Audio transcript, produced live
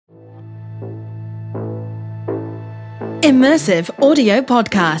Immersive Audio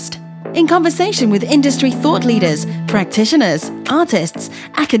Podcast. In conversation with industry thought leaders, practitioners, artists,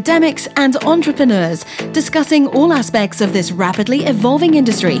 academics, and entrepreneurs, discussing all aspects of this rapidly evolving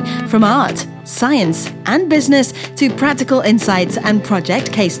industry, from art, science, and business to practical insights and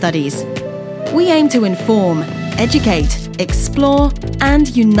project case studies. We aim to inform, educate, explore,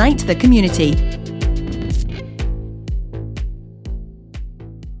 and unite the community.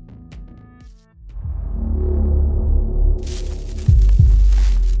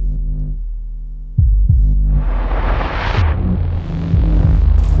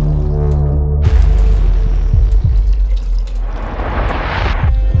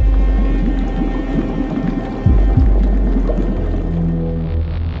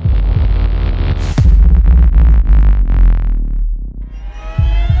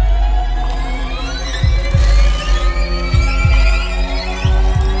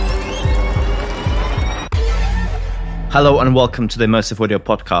 Hello and welcome to the Immersive Audio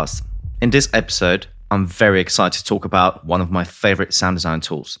Podcast. In this episode, I'm very excited to talk about one of my favorite sound design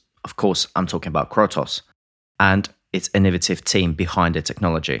tools. Of course, I'm talking about Krotos and its innovative team behind the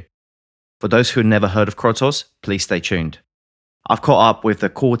technology. For those who never heard of Krotos, please stay tuned. I've caught up with the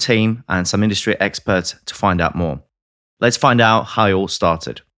core team and some industry experts to find out more. Let's find out how it all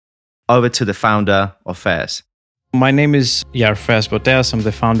started. Over to the founder of Fairs. My name is Jair Fairs-Boteas. I'm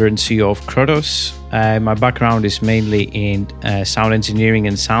the founder and CEO of Krotos. My background is mainly in sound engineering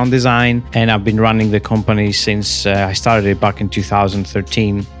and sound design, and I've been running the company since I started it back in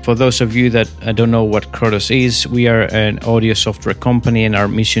 2013. For those of you that don't know what Krotos is, we are an audio software company, and our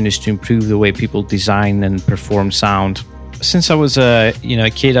mission is to improve the way people design and perform sound. Since I was a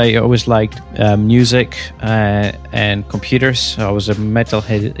kid, I always liked music and computers. So I was a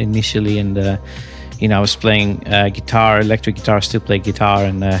metalhead initially, and I was playing guitar, electric guitar, still play guitar,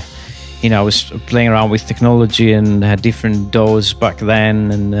 and I was playing around with technology and had different DAWs back then,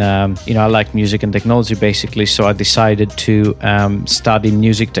 and I like music and technology basically, so I decided to study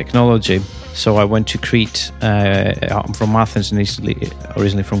music technology. So I went to Crete. I'm from Athens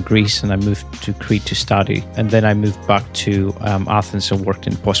originally from Greece, and I moved to Crete to study. And then I moved back to Athens and worked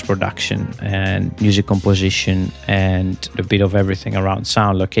in post-production and music composition and a bit of everything around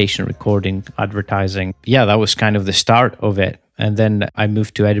sound, location, recording, advertising. Yeah, that was kind of the start of it. And then I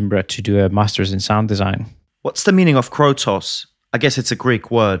moved to Edinburgh to do a master's in sound design. What's the meaning of Krotos? I guess it's a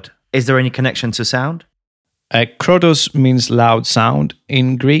Greek word. Is there any connection to sound? Krotos means loud sound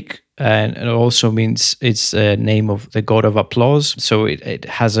in Greek. And it also means it's a name of the god of applause. So it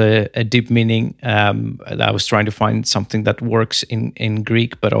has a deep meaning. I was trying to find something that works in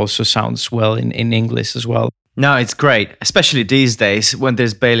Greek, but also sounds well in English as well. No, it's great, especially these days when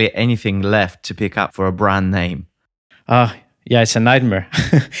there's barely anything left to pick up for a brand name. Yeah, it's a nightmare.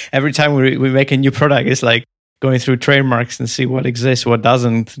 Every time we make a new product, it's like going through trademarks and see what exists, what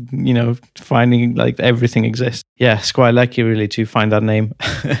doesn't, finding like everything exists. Yeah, it's quite lucky really to find that name.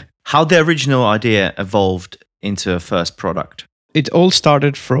 How the original idea evolved into a first product? It all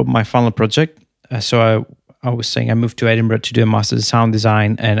started from my final project. So I was saying I moved to Edinburgh to do a master's in sound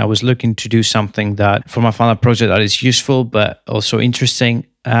design, and I was looking to do something that for my final project that is useful but also interesting.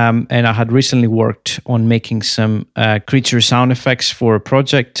 And I had recently worked on making some creature sound effects for a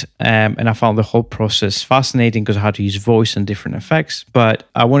project, and I found the whole process fascinating because I had to use voice and different effects. But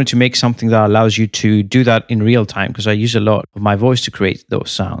I wanted to make something that allows you to do that in real time, because I use a lot of my voice to create those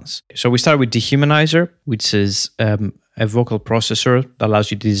sounds. So we started with Dehumanizer, which is a vocal processor that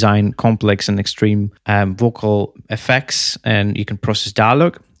allows you to design complex and extreme vocal effects, and you can process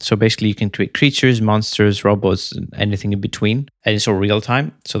dialogue. So basically you can create creatures, monsters, robots, and anything in between. And it's all real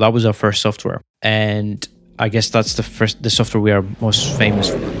time. So that was our first software. And I guess that's the software we are most famous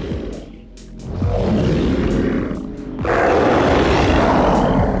for.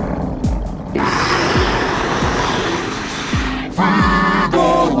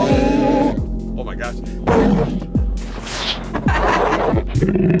 Oh my gosh.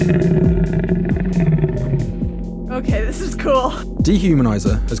 Okay, this is cool.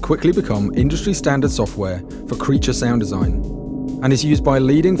 Dehumanizer has quickly become industry standard software for creature sound design and is used by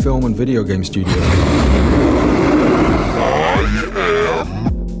leading film and video game studios. I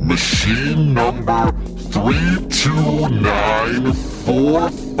am machine number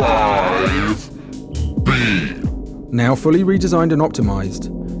 32945B. Now fully redesigned and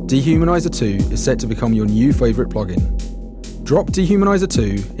optimized, Dehumanizer 2 is set to become your new favorite plugin. Drop Dehumanizer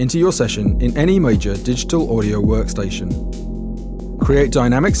 2 into your session in any major digital audio workstation. Create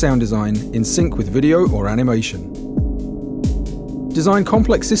dynamic sound design in sync with video or animation. Design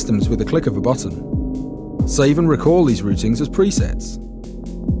complex systems with a click of a button. Save and recall these routings as presets.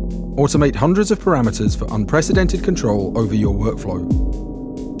 Automate hundreds of parameters for unprecedented control over your workflow.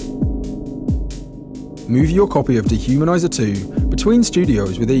 Move your copy of Dehumanizer 2 between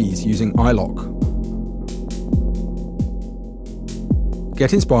studios with ease using iLok.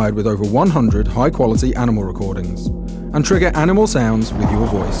 Get inspired with over 100 high-quality animal recordings and trigger animal sounds with your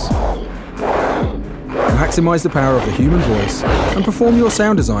voice. Maximize the power of the human voice and perform your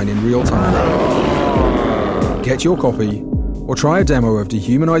sound design in real time. Get your copy or try a demo of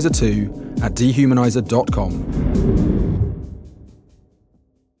Dehumanizer 2 at dehumanizer.com.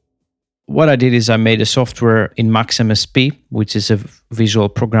 What I did is I made a software in MaxMSP, which is a visual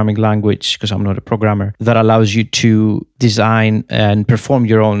programming language, because I'm not a programmer, that allows you to design and perform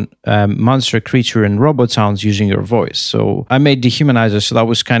your own monster, creature, and robot sounds using your voice. So I made Dehumanizer, so that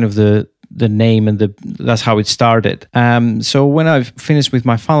was kind of the name, and that's how it started. So when I finished with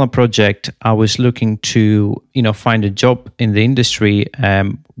my final project, I was looking to find a job in the industry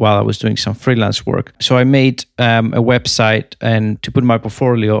while I was doing some freelance work. So I made a website and to put my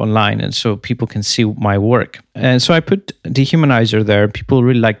portfolio online, and so people can see my work. And so I put Dehumanizer there. People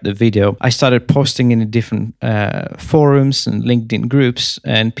really liked the video. I started posting in different forums and LinkedIn groups,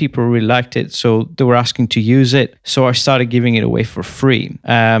 and people really liked it. So they were asking to use it. So I started giving it away for free.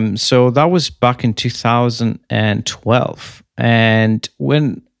 So that was back in 2012. And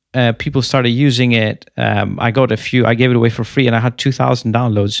when people started using it, I gave it away for free, and I had 2,000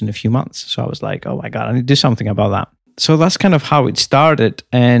 downloads in a few months. So I was like, oh my God, I need to do something about that. So that's kind of how it started.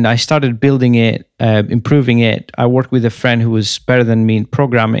 And I started building it, improving it. I worked with a friend who was better than me in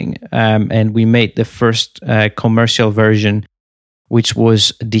programming, and we made the first commercial version, which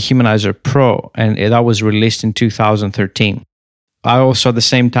was Dehumanizer Pro, and that was released in 2013. I also at the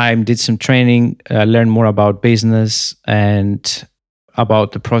same time did some training, learned more about business and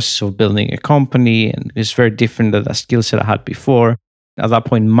about the process of building a company, and it's very different than the skill set I had before. At that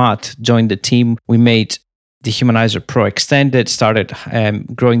point, Matt joined the team. We made Dehumanizer Pro Extended, started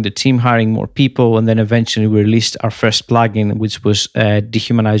growing the team, hiring more people, and then eventually we released our first plugin, which was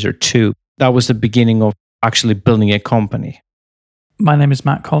Dehumanizer 2. That was the beginning of actually building a company. My name is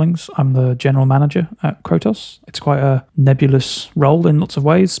Matt Collings. I'm the general manager at Krotos. It's quite a nebulous role in lots of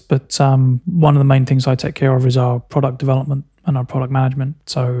ways, but one of the main things I take care of is our product development and our product management.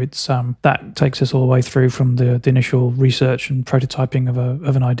 So it's that takes us all the way through from the initial research and prototyping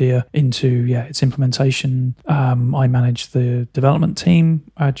of an idea into its implementation. I manage the development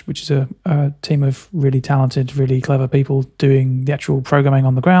team, which is a team of really talented, really clever people doing the actual programming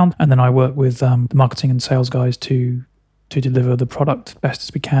on the ground, and then I work with the marketing and sales guys to deliver the product best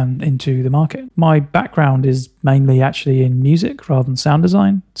as we can into the market. My background is mainly actually in music rather than sound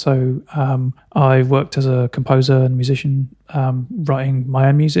design. So I've worked as a composer and musician, writing my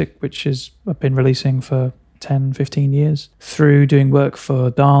own music, which I've been releasing for 10, 15 years, through doing work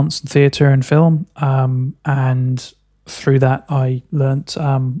for dance and theatre and film. And through that, I learnt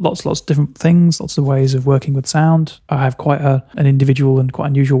lots of different things, lots of ways of working with sound. I have quite an individual and quite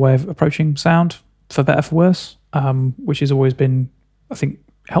unusual way of approaching sound, for better, for worse. Which has always been, I think,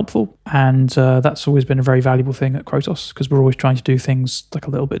 helpful. And that's always been a very valuable thing at Krotos, because we're always trying to do things like a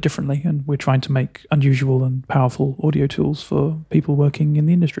little bit differently, and we're trying to make unusual and powerful audio tools for people working in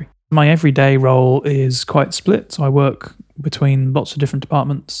the industry. My everyday role is quite split. So I work between lots of different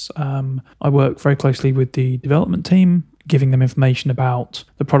departments. I work very closely with the development team, giving them information about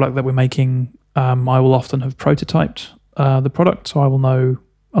the product that we're making. I will often have prototyped the product, so I will know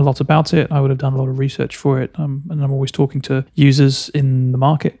a lot about it. I would have done a lot of research for it, and I'm always talking to users in the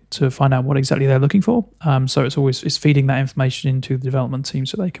market to find out what exactly they're looking for. So it's feeding that information into the development team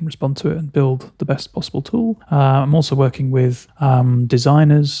so they can respond to it and build the best possible tool. I'm also working with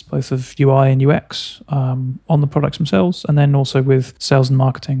designers, both of UI and UX, on the products themselves, and then also with sales and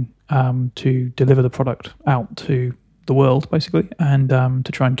marketing to deliver the product out to the world, basically, and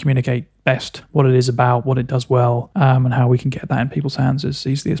to try and communicate best what it is about, what it does well, and how we can get that in people's hands as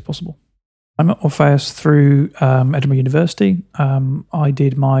easily as possible. I'm at Orpheus through Edinburgh University. I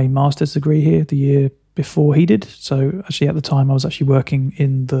did my master's degree here the year before he did. So actually at the time I was actually working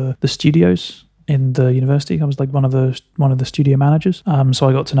in the studios in the university. I was like one of the studio managers. So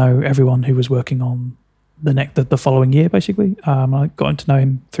I got to know everyone who was working on the following year, basically. I got to know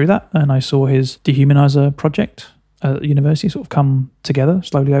him through that, and I saw his Dehumanizer project at university sort of come together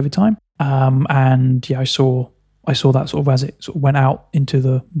slowly over time. And I saw that sort of as it sort of went out into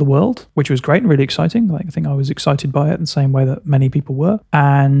the world, which was great and really exciting. Like, I think I was excited by it in the same way that many people were.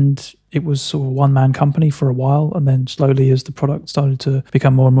 And it was sort of a one-man company for a while. And then slowly, as the product started to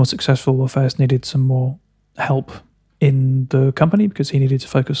become more and more successful, Orpheus needed some more help in the company because he needed to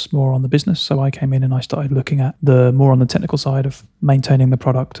focus more on the business. So I came in and I started looking at more on the technical side of maintaining the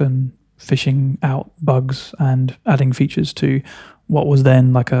product and fishing out bugs and adding features to what was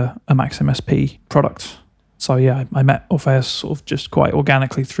then like a Max MSP product. So yeah, I met Orpheus sort of just quite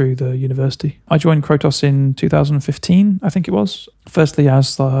organically through the university. I joined Krotos in 2015, I think it was. Firstly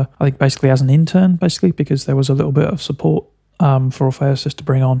as an intern, because there was a little bit of support for Orpheus just to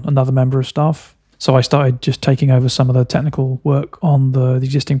bring on another member of staff. So I started just taking over some of the technical work on the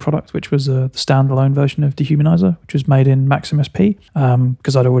existing product, which was the standalone version of Dehumanizer, which was made in Max MSP,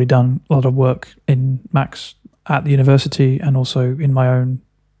 because I'd already done a lot of work in Max at the university and also in my own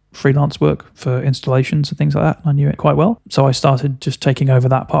freelance work for installations and things like that. I knew it quite well. So I started just taking over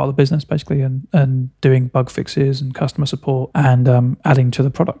that part of the business basically and doing bug fixes and customer support and adding to the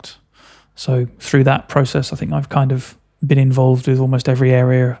product. So through that process, I think I've kind of been involved with almost every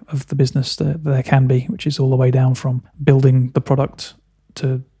area of the business that there can be, which is all the way down from building the product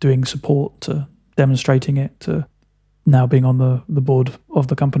to doing support to demonstrating it to now being on the board of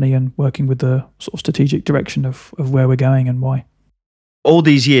the company and working with the sort of strategic direction of where we're going and why. All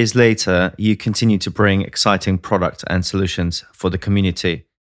these years later, you continue to bring exciting product and solutions for the community.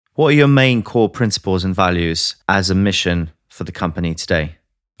 What are your main core principles and values as a mission for the company today?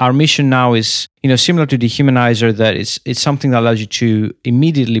 Our mission now is, similar to Dehumanizer, that it's something that allows you to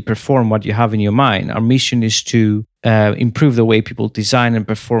immediately perform what you have in your mind. Our mission is to improve the way people design and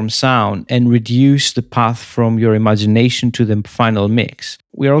perform sound and reduce the path from your imagination to the final mix.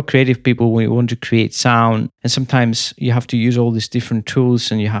 We're all creative people. We want to create sound, and sometimes you have to use all these different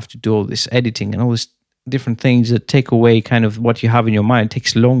tools and you have to do all this editing and all these different things that take away kind of what you have in your mind. It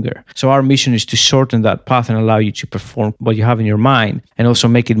takes longer. So our mission is to shorten that path and allow you to perform what you have in your mind and also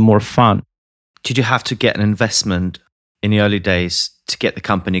make it more fun. Did you have to get an investment in the early days to get the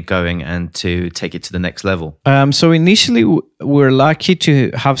company going and to take it to the next level? So initially, we're lucky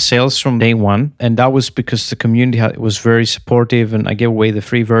to have sales from day one. And that was because the community was very supportive and I gave away the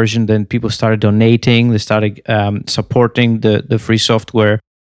free version. Then people started donating. They started supporting the free software.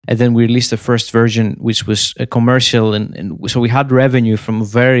 And then we released the first version, which was a commercial. And so we had revenue from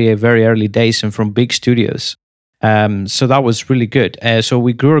very, very early days and from big studios. So that was really good. So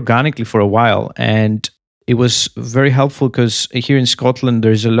we grew organically for a while. And it was very helpful because here in Scotland,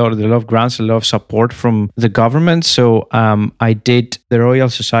 there's a lot of grants, a lot of support from the government. So I did the Royal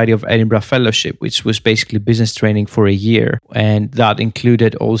Society of Edinburgh Fellowship, which was basically business training for a year. And that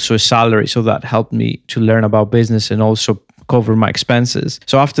included also a salary. So that helped me to learn about business and also cover my expenses.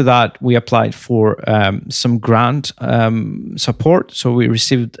 So after that, we applied for some grant support. So we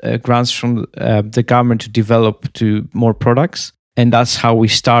received grants from the government to develop to more products. And that's how we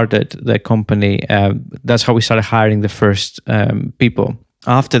started the company. That's how we started hiring the first people.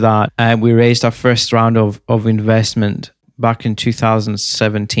 After that, we raised our first round of investment back in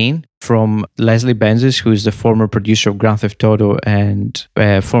 2017 from Leslie Benzies, who is the former producer of Grand Theft Auto and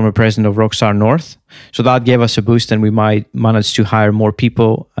former president of Rockstar North. So that gave us a boost and we might manage to hire more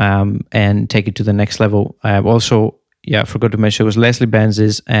people and take it to the next level. Also, I forgot to mention, it was Leslie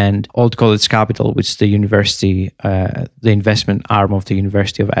Benzies and Old College Capital, which is the university, the investment arm of the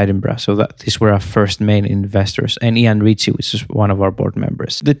University of Edinburgh. So that these were our first main investors. And Ian Ritchie, which is one of our board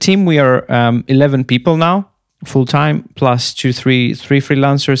members. The team, we are 11 people now, full-time, plus three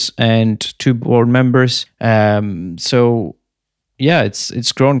freelancers and 2 board members. So yeah,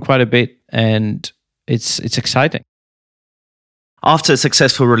 it's grown quite a bit and it's exciting. After a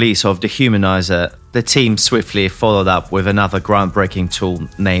successful release of Dehumanizer, the team swiftly followed up with another groundbreaking tool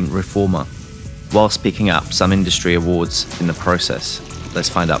named Reformer, whilst picking up some industry awards in the process. Let's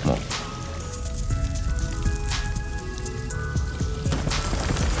find out more.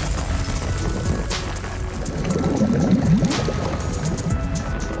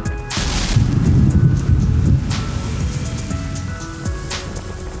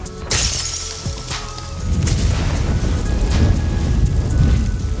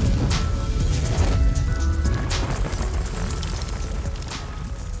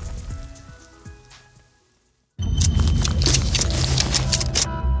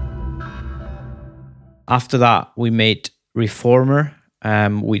 After that, we made Reformer,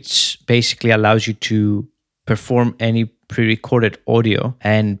 which basically allows you to perform any pre-recorded audio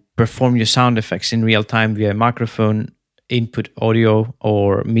and perform your sound effects in real time via microphone, input audio,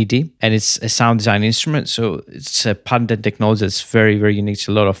 or MIDI. And it's a sound design instrument, so it's a patented technology that's very, very unique. It's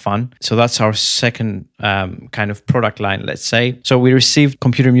a lot of fun. So that's our second kind of product line, let's say. So we received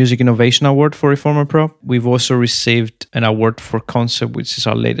Computer Music Innovation Award for Reformer Pro. We've also received an award for Concept, which is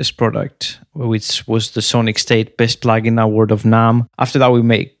our latest product. which was the Sonic State best plugin award of NAMM. After that, we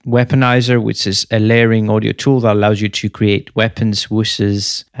made Weaponizer, which is a layering audio tool that allows you to create weapons,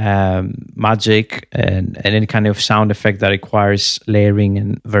 whooshes, magic, and any kind of sound effect that requires layering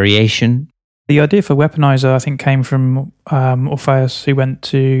and variation. The idea for Weaponizer, I think, came from Orpheus, who went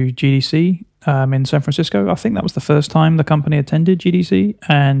to GDC in San Francisco. I think that was the first time the company attended GDC,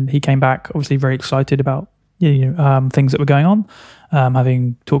 and he came back obviously very excited about things that were going on,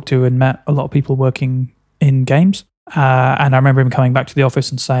 having talked to and met a lot of people working in games. And I remember him coming back to the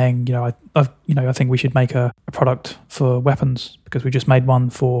office and saying, I think we should make a product for weapons because we just made one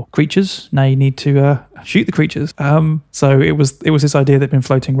for creatures. Now you need to shoot the creatures. So it was this idea that had been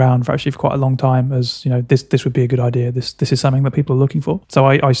floating around for quite a long time as, this would be a good idea. This is something that people are looking for. So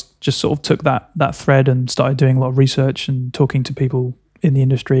I just sort of took that thread and started doing a lot of research and talking to people in the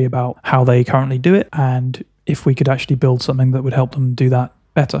industry about how they currently do it and if we could actually build something that would help them do that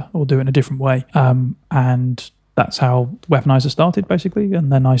better or do it in a different way. And that's how Weaponizer started, basically.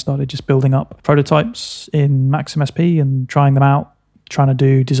 And then I started just building up prototypes in MaximSP and trying them out, trying to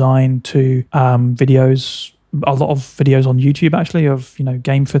do design to videos, a lot of videos on YouTube, actually, of,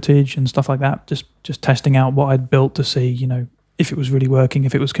 game footage and stuff like that. Just testing out what I'd built to see, if it was really working,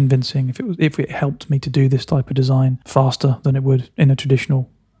 if it was convincing, if it helped me to do this type of design faster than it would in a traditional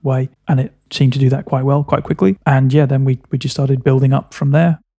way. And it seemed to do that quite well, quite quickly. And yeah, then we just started building up from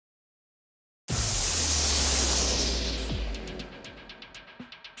there.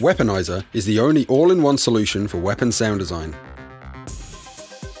 Weaponizer is the only all-in-one solution for weapon sound design.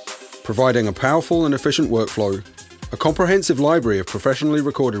 Providing a powerful and efficient workflow, a comprehensive library of professionally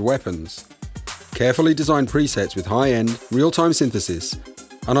recorded weapons, carefully designed presets with high-end, real-time synthesis,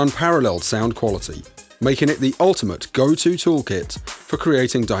 and unparalleled sound quality, making it the ultimate go-to toolkit for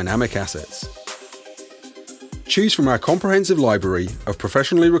creating dynamic assets. Choose from our comprehensive library of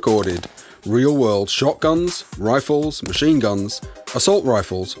professionally recorded, real-world shotguns, rifles, machine guns, assault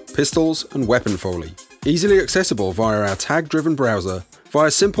rifles, pistols, and weapon foley. Easily accessible via our tag-driven browser, via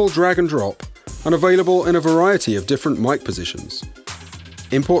simple drag and drop, and available in a variety of different mic positions.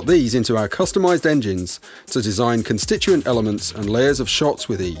 Import these into our customized engines to design constituent elements and layers of shots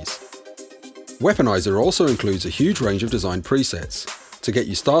with ease. Weaponizer also includes a huge range of design presets to get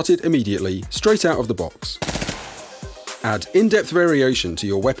you started immediately, straight out of the box. Add in-depth variation to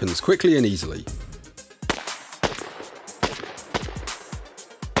your weapons quickly and easily.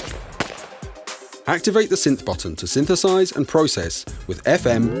 Activate the synth button to synthesize and process with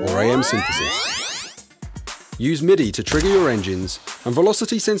FM or AM synthesis. Use MIDI to trigger your engines and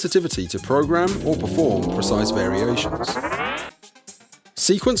velocity sensitivity to program or perform precise variations.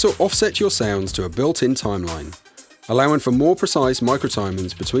 Sequence or offset your sounds to a built-in timeline, allowing for more precise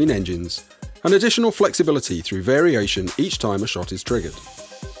microtimings between engines and additional flexibility through variation each time a shot is triggered.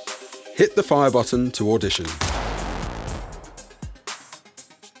 Hit the fire button to audition.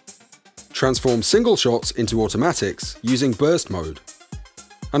 Transform single shots into automatics using burst mode,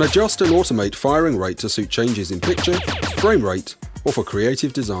 and adjust and automate firing rate to suit changes in picture, frame rate, or for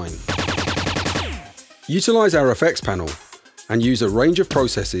creative design. Utilize our effects panel and use a range of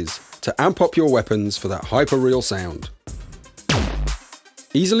processes to amp up your weapons for that hyper-real sound.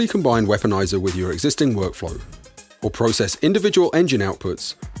 Easily combine Weaponizer with your existing workflow, or process individual engine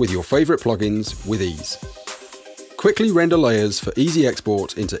outputs with your favorite plugins with ease. Quickly render layers for easy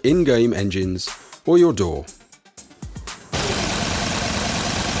export into in-game engines or your DAW.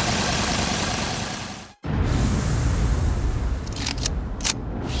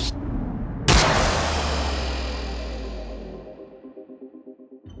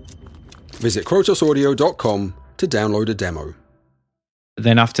 Visit krotosaudio.com to download a demo.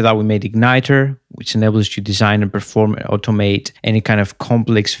 Then after that, we made Igniter, which enables you to design and perform and automate any kind of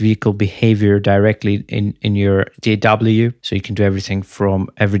complex vehicle behavior directly in your DAW. So you can do everything from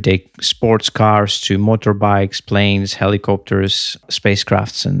everyday sports cars to motorbikes, planes, helicopters,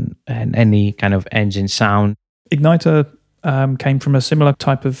 spacecrafts, and any kind of engine sound. Igniter came from a similar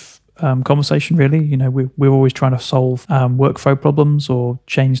type of conversation, really. We're always trying to solve workflow problems or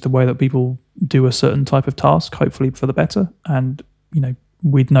change the way that people do a certain type of task, hopefully for the better. And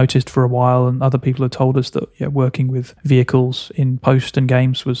we'd noticed for a while, and other people had told us that working with vehicles in post and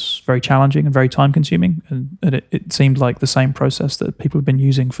games was very challenging and very time consuming, and it seemed like the same process that people had been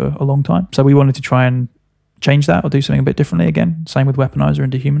using for a long time. So we wanted to try and change that or do something a bit differently again. Same with Weaponizer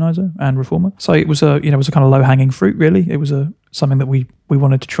and Dehumanizer and Reformer. So it was a kind of low hanging fruit, really. It was something that we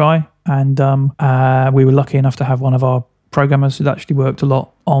wanted to try, and we were lucky enough to have one of our programmers who'd actually worked a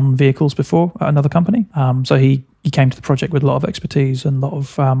lot on vehicles before at another company. So he came to the project with a lot of expertise and a lot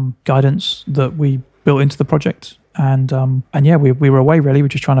of guidance that we built into the project. And yeah, we were away really. We're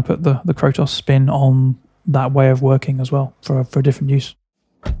just trying to put the Krotos spin on that way of working as well for different use.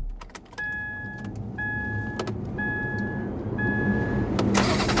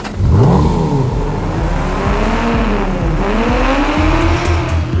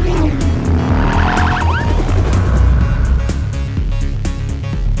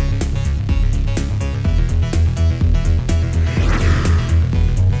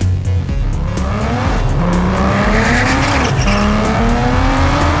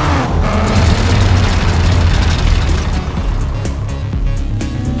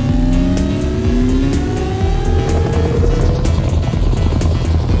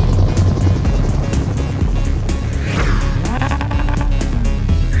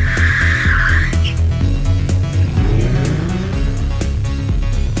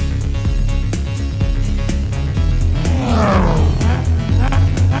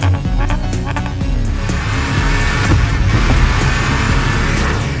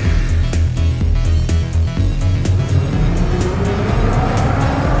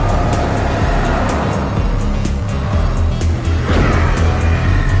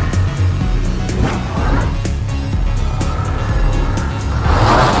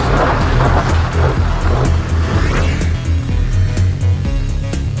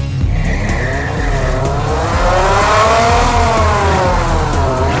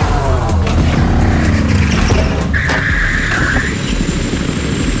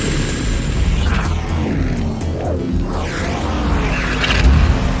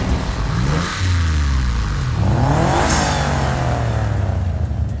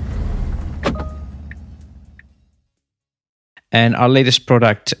 And our latest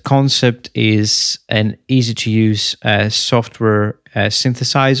product concept is an easy-to-use software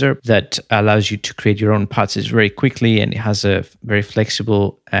synthesizer that allows you to create your own parts very quickly, and it has a very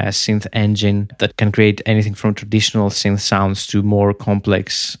flexible synth engine that can create anything from traditional synth sounds to more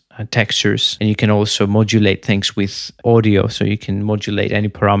complex textures. And you can also modulate things with audio, so you can modulate any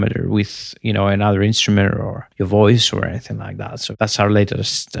parameter with another instrument or your voice or anything like that. So that's our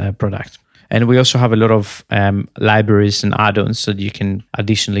latest product. And we also have a lot of libraries and add-ons that you can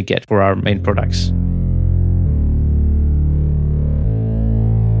additionally get for our main products.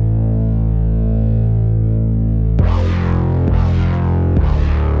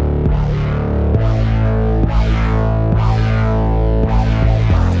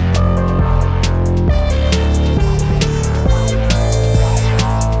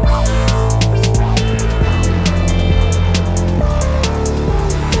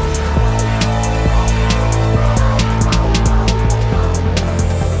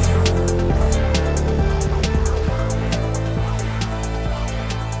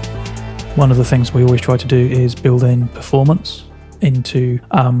 One of the things we always try to do is build in performance into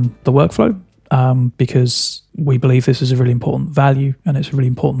the workflow because we believe this is a really important value and it's a really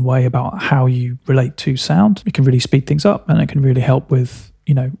important way about how you relate to sound. It can really speed things up and it can really help with,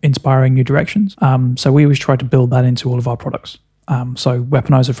 inspiring new directions. So we always try to build that into all of our products. So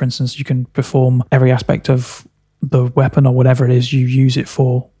Weaponizer, for instance, you can perform every aspect of the weapon or whatever it is you use it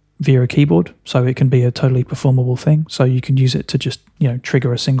for via a keyboard, so it can be a totally performable thing. So you can use it to just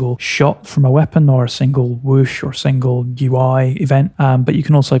trigger a single shot from a weapon or a single whoosh or a single UI event, but you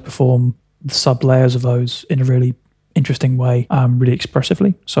can also perform the sub layers of those in a really interesting way, really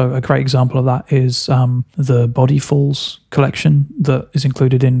expressively. So a great example of that is the Body Falls collection that is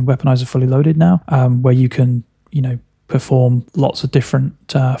included in Weaponizer Fully Loaded now, where you can perform lots of different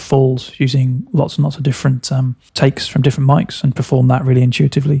falls using lots and lots of different takes from different mics and perform that really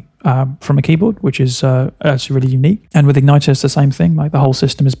intuitively from a keyboard, which is actually really unique. And with Igniter, it's the same thing. Like the whole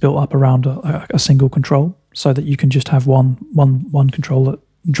system is built up around a single control, so that you can just have one control that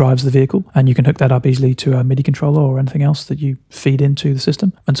drives the vehicle, and you can hook that up easily to a MIDI controller or anything else that you feed into the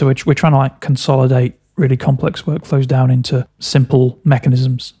system. And so we're trying to consolidate really complex workflows down into simple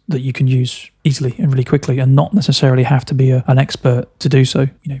mechanisms that you can use easily and really quickly, and not necessarily have to be an expert to do so.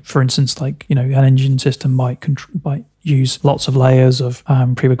 For instance, an engine system might use lots of layers of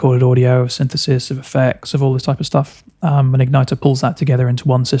pre-recorded audio, of synthesis, of effects, of all this type of stuff. And Igniter pulls that together into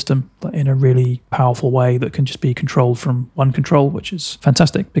one system, but in a really powerful way that can just be controlled from one control, which is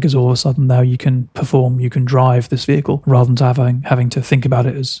fantastic, because all of a sudden now you can drive this vehicle rather than having to think about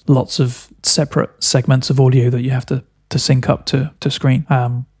it as lots of separate segments of audio that you have to sync up to screen.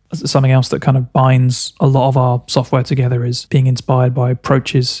 Something else that kind of binds a lot of our software together is being inspired by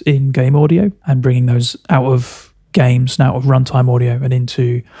approaches in game audio and bringing those out of games and out of runtime audio and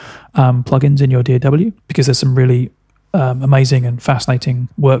into plugins in your DAW, because there's some really amazing and fascinating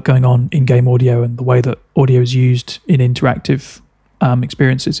work going on in game audio, and the way that audio is used in interactive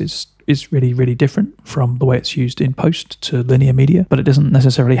experiences is is really, really different from the way it's used in post to linear media, but it doesn't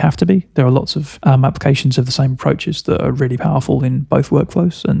necessarily have to be. There are lots of applications of the same approaches that are really powerful in both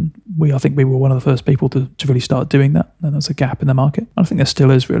workflows, and I think we were one of the first people to really start doing that, and there's a gap in the market. I think there still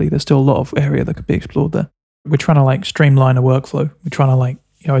is, really. There's still a lot of area that could be explored there. We're trying to like streamline a workflow. We're trying to like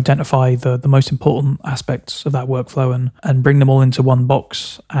identify the most important aspects of that workflow and bring them all into one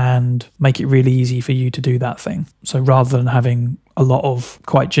box and make it really easy for you to do that thing. So rather than having a lot of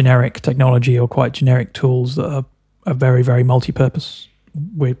quite generic technology or quite generic tools that are very, very multi-purpose,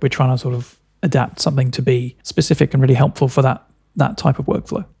 we're trying to sort of adapt something to be specific and really helpful for that type of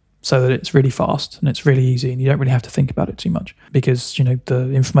workflow, so that it's really fast and it's really easy and you don't really have to think about it too much, because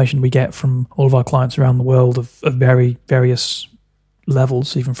the information we get from all of our clients around the world of various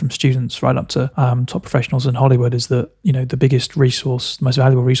levels, even from students right up to top professionals in Hollywood, is that the biggest resource, the most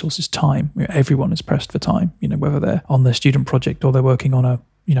valuable resource is time. Everyone is pressed for time, whether they're on their student project or they're working on a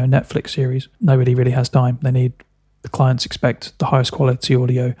Netflix series. Nobody really has time. The clients expect the highest quality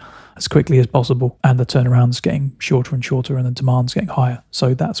audio as quickly as possible, and the turnaround's getting shorter and shorter and the demand's getting higher.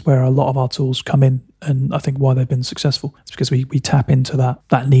 So that's where a lot of our tools come in, and I think why they've been successful is because we tap into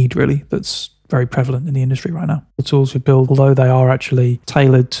that need, really, that's very prevalent in the industry right now. The tools we build, although they are actually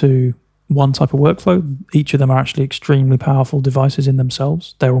tailored to one type of workflow, each of them are actually extremely powerful devices in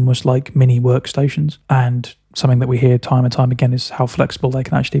themselves. They're almost like mini workstations, and something that we hear time and time again is how flexible they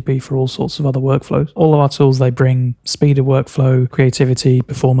can actually be for all sorts of other workflows. All of our tools, they bring speed of workflow, creativity,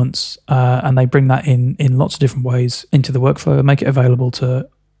 performance, and they bring that in lots of different ways into the workflow and make it available to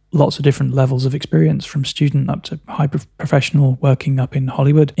lots of different levels of experience, from student up to high professional, working up in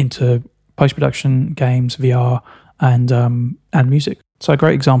Hollywood, into post-production, games, VR, and music. So a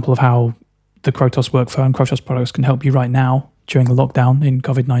great example of how the Krotos workflow and Krotos products can help you right now during the lockdown in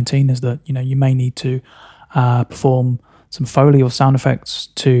COVID-19 is that you may need to perform some Foley or sound effects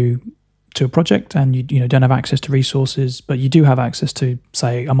to a project, and you don't have access to resources, but you do have access to,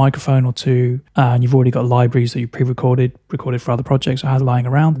 say, a microphone or two, and you've already got libraries that you recorded for other projects or had lying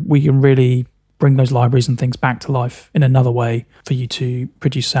around. We can really bring those libraries and things back to life in another way for you to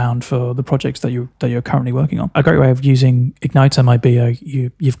produce sound for the projects that you're currently working on. A great way of using Igniter might be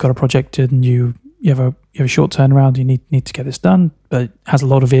you've got a project and you have a short turnaround, you need to get this done, but it has a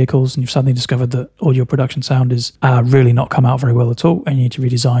lot of vehicles, and you've suddenly discovered that all your production sound is really not come out very well at all, and you need to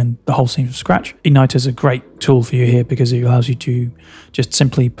redesign the whole scene from scratch. Igniter is a great tool for you here because it allows you to just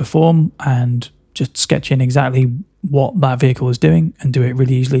simply perform and just sketch in exactly what that vehicle is doing and do it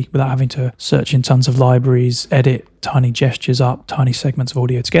really easily without having to search in tons of libraries, edit tiny gestures up, tiny segments of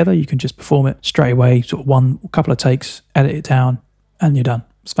audio together. You can just perform it straight away, sort of a couple of takes, edit it down, and you're done.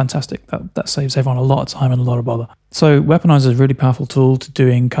 It's fantastic. That saves everyone a lot of time and a lot of bother. So Weaponizer is a really powerful tool to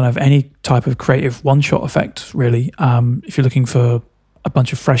doing kind of any type of creative one-shot effect, really. If you're looking for a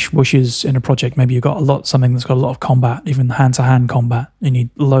bunch of fresh whooshes in a project, maybe you've got something that's got a lot of combat, even hand-to-hand combat. You need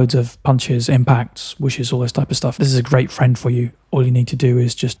loads of punches, impacts, whooshes, all this type of stuff. This is a great friend for you. All you need to do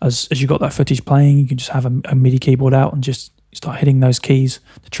is just, as you got that footage playing, you can just have a MIDI keyboard out and just start hitting those keys,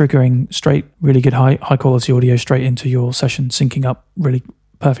 triggering straight, really good high quality audio straight into your session, syncing up really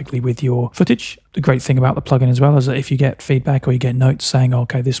perfectly with your footage. The great thing about the plugin as well is that if you get feedback or you get notes saying,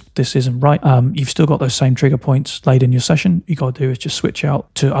 okay, this isn't right, you've still got those same trigger points laid in your session. You got to do is just switch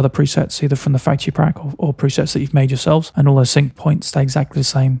out to other presets, either from the factory pack or presets that you've made yourselves, and all those sync points stay exactly the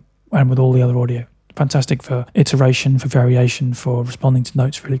same, and with all the other audio. Fantastic for iteration, for variation, for responding to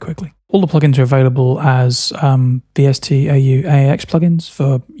notes really quickly. All the plugins are available as the ST-AU AAX plugins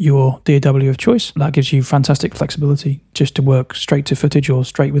for your DAW of choice. That gives you fantastic flexibility just to work straight to footage or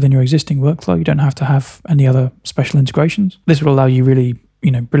straight within your existing workflow. You don't have to have any other special integrations. This will allow you really,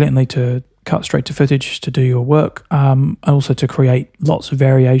 brilliantly to cut straight to footage to do your work, and also to create lots of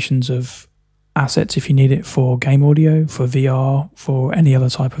variations of assets if you need it for game audio, for VR, for any other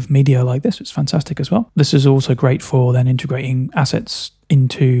type of media like this. It's fantastic as well. This is also great for then integrating assets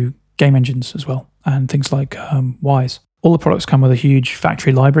into game engines as well, and things like Wise. All the products come with a huge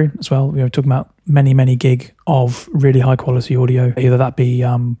factory library as well. We were talking about many gig of really high quality audio, either that be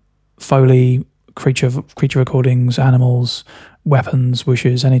Foley, creature recordings, animals, weapons,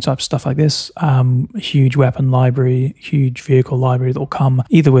 whooshes, any type of stuff like this. Huge weapon library, huge vehicle library that will come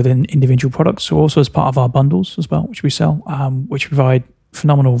either within individual products or also as part of our bundles as well, which we sell, which provide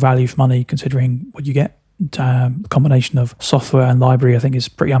phenomenal value for money considering what you get. The combination of software and library, I think, is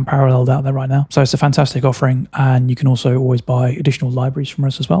pretty unparalleled out there right now. So it's a fantastic offering, and you can also always buy additional libraries from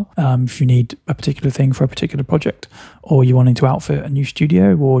us as well. If you need a particular thing for a particular project, or you're wanting to outfit a new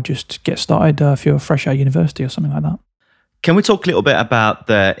studio, or just get started if you're fresh out of university or something like that. Can we talk a little bit about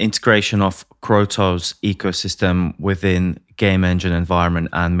the integration of Krotos ecosystem within game engine environment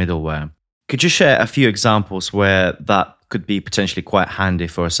and middleware. Could you share a few examples where that could be potentially quite handy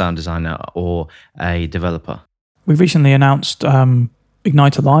for a sound designer or a developer? We recently announced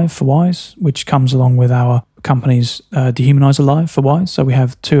Igniter Live for Wwise, which comes along with our company's Dehumanizer Live for Wwise. So we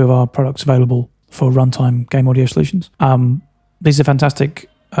have two of our products available for runtime game audio solutions. These are fantastic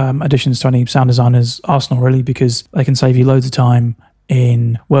additions to any sound designer's arsenal, really, because they can save you loads of time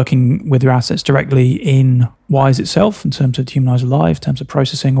in working with your assets directly in Wwise itself in terms of Dehumanizer Live, in terms of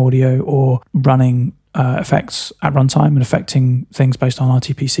processing audio or running effects at runtime and affecting things based on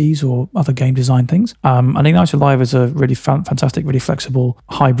RTPCs or other game design things. And Igniter Live is a really fantastic, really flexible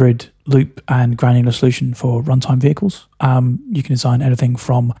hybrid loop and granular solution for runtime vehicles. You can design anything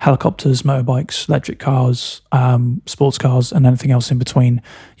from helicopters, motorbikes, electric cars, sports cars, and anything else in between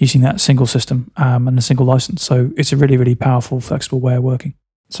using that single system and a single license. So it's a really, really powerful, flexible way of working.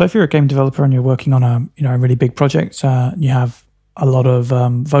 So if you're a game developer and you're working on a really big project, you have a lot of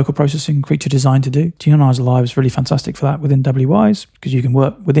vocal processing, creature design to do. Dehumanizer Live is really fantastic for that within Wwise because you can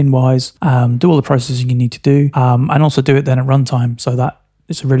work within Wwise, do all the processing you need to do, and also do it then at runtime. So that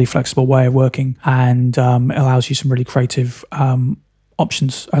it's a really flexible way of working and it allows you some really creative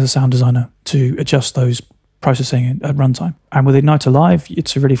options as a sound designer to adjust those processing at runtime. And with Igniter Live,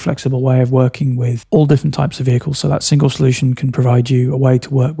 it's a really flexible way of working with all different types of vehicles. So that single solution can provide you a way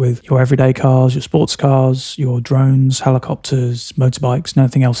to work with your everyday cars, your sports cars, your drones, helicopters, motorbikes, and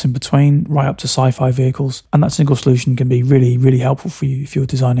anything else in between, right up to sci-fi vehicles. And that single solution can be really, really helpful for you if you're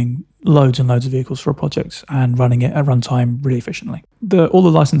designing loads and loads of vehicles for a project and running it at runtime really efficiently. All the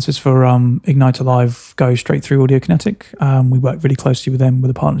licenses for Igniter Live go straight through Audiokinetic. We work really closely with them,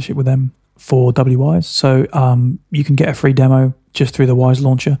 with a partnership with them for Wwise. So you can get a free demo just through the Wwise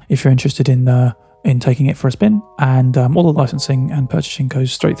launcher if you're interested in taking it for a spin. And all the licensing and purchasing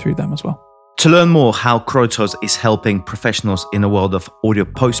goes straight through them as well. To learn more how Krotos is helping professionals in the world of audio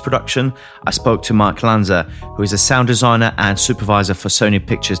post-production, I spoke to Mark Lanza, who is a sound designer and supervisor for Sony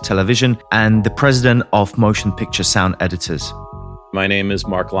Pictures Television and the president of Motion Picture Sound Editors. My name is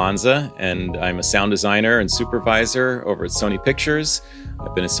Mark Lanza, and I'm a sound designer and supervisor over at Sony Pictures.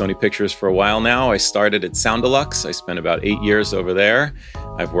 I've been at Sony Pictures for a while now. I started at Soundalux. I spent about 8 years over there.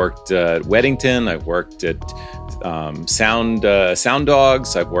 I've worked at Weddington. I've worked at Sound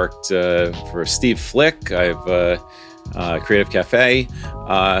Dogs. I've worked for Steve Flick. I've Creative Cafe.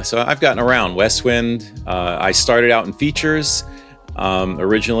 So I've gotten around. Westwind. I started out in features.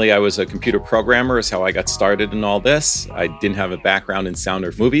 Originally, I was a computer programmer, is how I got started in all this. I didn't have a background in sound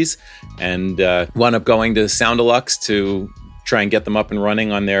or movies, and wound up going to Soundalux to try and get them up and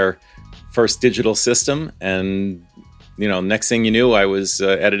running on their first digital system. And next thing you knew, I was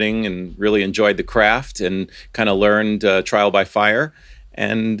editing and really enjoyed the craft and kind of learned trial by fire.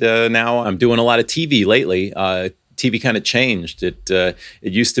 And now I'm doing a lot of TV lately. TV kind of changed. It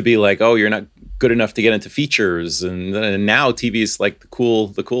used to be like, oh, you're not good enough to get into features, and now TV is like the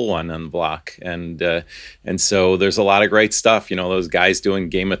cool one on the block. And so there's a lot of great stuff. Those guys doing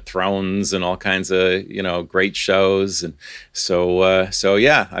Game of Thrones and all kinds of great shows. And so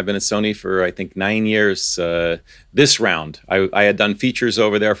yeah, I've been at Sony for I think 9 years. This round, I had done features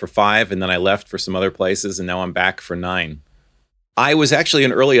over there for 5, and then I left for some other places, and now I'm back for 9. I was actually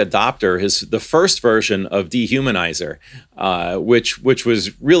an early adopter, the first version of Dehumanizer, which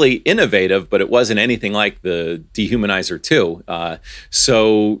was really innovative, but it wasn't anything like the Dehumanizer 2.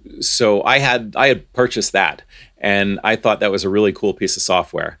 So I had purchased that, and I thought that was a really cool piece of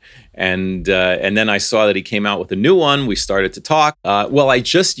software. And then I saw that he came out with a new one. We started to talk. I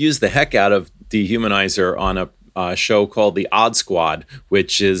just used the heck out of Dehumanizer on a show called The Odd Squad,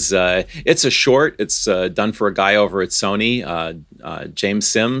 which is it's a short. It's done for a guy over at Sony, James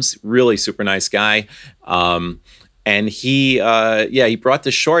Sims, really super nice guy. And he brought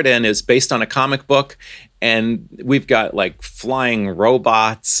this short in. It's based on a comic book. And we've got like flying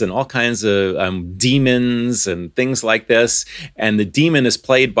robots and all kinds of demons and things like this. And the demon is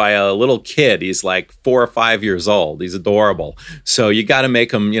played by a little kid. He's like 4 or 5 years old. He's adorable. So you got to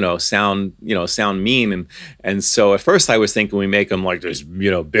make him, sound mean. And so at first I was thinking we make him like this,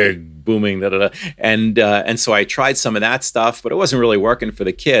 big booming, da da da. And so I tried some of that stuff, but it wasn't really working for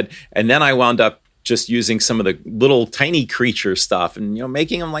the kid. And then I wound up just using some of the little tiny creature stuff and,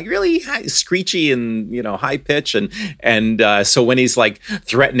 making them like really high, screechy and, high pitch. And so when he's like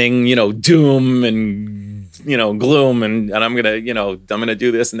threatening, doom and, gloom and I'm going to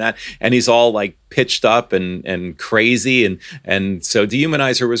do this and that. And he's all like pitched up and crazy. And so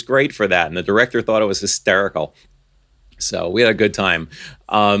Dehumanizer was great for that. And the director thought it was hysterical. So we had a good time.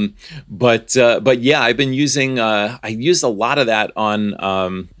 But yeah, I've been using, I used a lot of that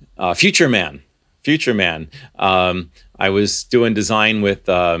on Future Man. I was doing design with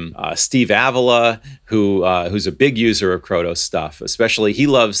Steve Avila, who's a big user of Krotos stuff. Especially, he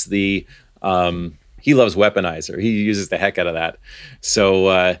loves Weaponizer. He uses the heck out of that.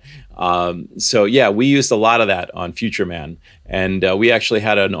 So yeah, we used a lot of that on Future Man, and we actually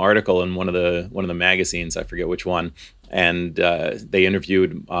had an article in one of the magazines. I forget which one. And they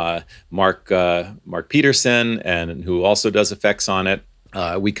interviewed Mark Peterson, and who also does effects on it.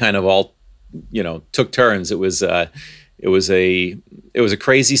 We kind of all, took turns. It was a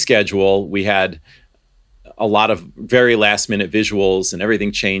crazy schedule. We had a lot of very last minute visuals and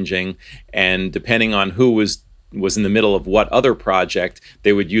everything changing. And depending on who was in the middle of what other project,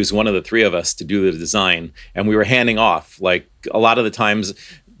 they would use one of the three of us to do the design. And we were handing off. Like a lot of the times,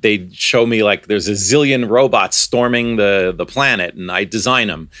 they'd show me like there's a zillion robots storming the planet, and I'd design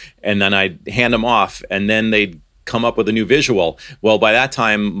them, and then I'd hand them off, and then they'd come up with a new visual. Well, by that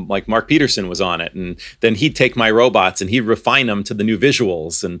time, like Mark Peterson was on it, and then he'd take my robots and he'd refine them to the new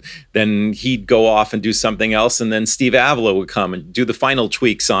visuals, and then he'd go off and do something else, and then Steve Avila would come and do the final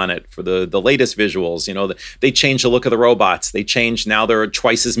tweaks on it for the latest visuals. They changed the look of the robots. They changed, now there are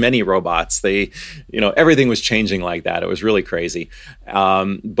twice as many robots. Everything was changing like that. It was really crazy.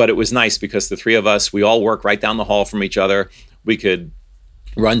 But it was nice because the three of us, we all work right down the hall from each other. We could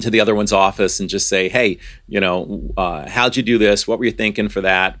run to the other one's office and just say, hey, how'd you do this? What were you thinking for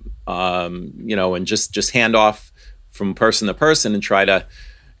that? And just hand off from person to person and try to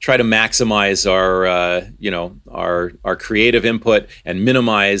maximize our creative input and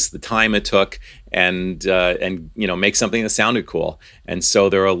minimize the time it took and make something that sounded cool. And so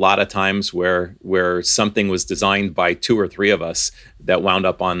there are a lot of times where something was designed by two or three of us that wound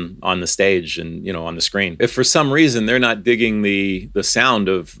up on the stage and on the screen. If for some reason they're not digging the sound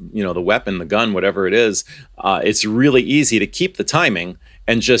of the weapon, the gun, whatever it is, it's really easy to keep the timing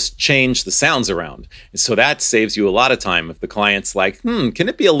and just change the sounds around. So that saves you a lot of time. If the client's like, can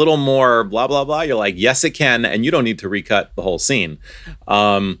it be a little more blah, blah, blah? You're like, yes, it can. And you don't need to recut the whole scene.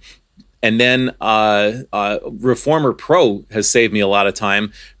 And then Reformer Pro has saved me a lot of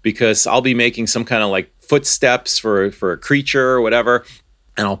time because I'll be making some kind of like footsteps for a creature or whatever,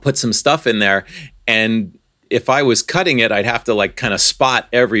 and I'll put some stuff in there. And if I was cutting it, I'd have to like kind of spot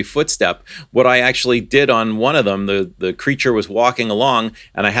every footstep. What I actually did on one of them, the creature was walking along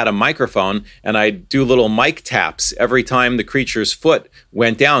and I had a microphone, and I'd do little mic taps every time the creature's foot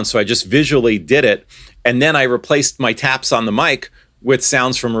went down. So I just visually did it. And then I replaced my taps on the mic with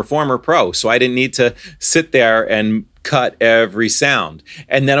sounds from Reformer Pro. So I didn't need to sit there and cut every sound.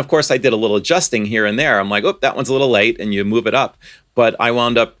 And then of course I did a little adjusting here and there. I'm like, oh, that one's a little late, and you move it up. But I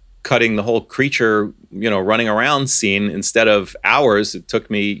wound up cutting the whole creature, running around scene. Instead of hours, it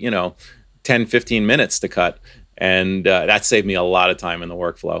took me, 10, 15 minutes to cut. And that saved me a lot of time in the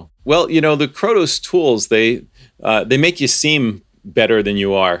workflow. Well, the Krotos tools, they make you seem better than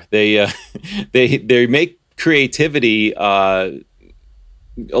you are. They make creativity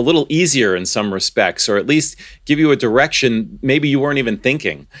a little easier in some respects, or at least give you a direction maybe you weren't even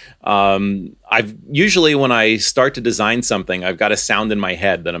thinking. I've usually, when I start to design something, I've got a sound in my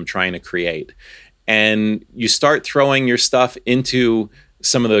head that I'm trying to create. And you start throwing your stuff into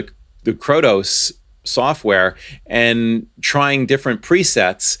some of the Krotos software and trying different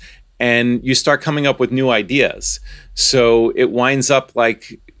presets, and you start coming up with new ideas. So it winds up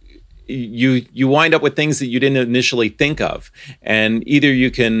like you wind up with things that you didn't initially think of. And either you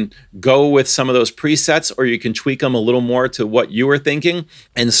can go with some of those presets, or you can tweak them a little more to what you were thinking.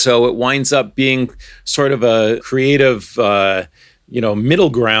 And so it winds up being sort of a creative middle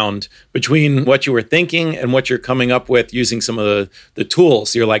ground between what you were thinking and what you're coming up with using some of the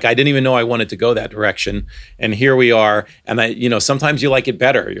tools. You're like, I didn't even know I wanted to go that direction, and here we are. And sometimes you like it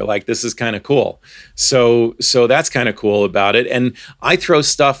better. You're like, this is kind of cool. So that's kind of cool about it. And I throw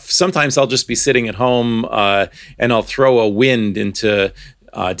stuff. Sometimes I'll just be sitting at home and I'll throw a wind into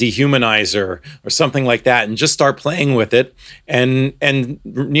Dehumanizer or something like that, and just start playing with it and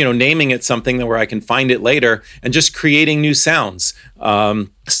naming it something where I can find it later, and just creating new sounds,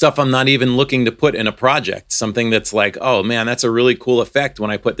 stuff I'm not even looking to put in a project, something that's like, oh man, that's a really cool effect when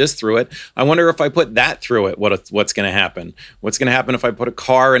I put this through it. I wonder if I put that through it, what's going to happen? What's going to happen if I put a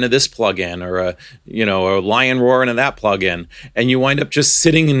car into this plugin, or a lion roar into that plugin? And you wind up just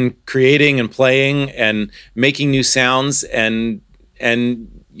sitting and creating and playing and making new sounds, and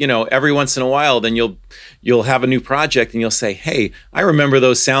every once in a while, then you'll have a new project and you'll say, hey, I remember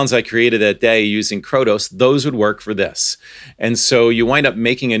those sounds I created that day using Krotos. Those would work for this. And so you wind up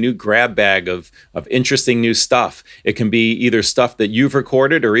making a new grab bag of interesting new stuff. It can be either stuff that you've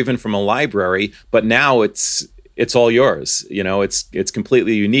recorded or even from a library, but now it's all yours. It's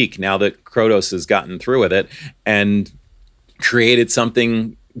completely unique now that Krotos has gotten through with it. And created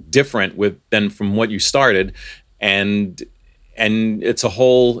something different than from what you started, and it's a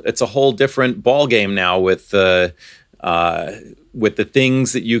whole different ball game now with the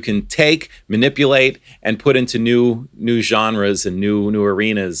things that you can take, manipulate, and put into new genres and new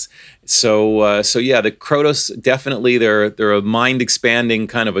arenas. So yeah, the Krotos, definitely they're a mind expanding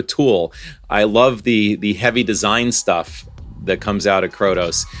kind of a tool. I love the heavy design stuff that comes out of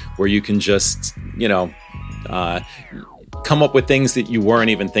Krotos, where you can just come up with things that you weren't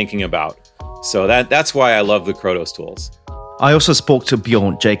even thinking about. So that's why I love the Krotos tools. I also spoke to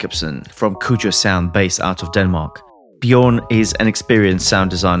Bjorn Jacobsen from Kujo Sound, based out of Denmark. Bjorn is an experienced sound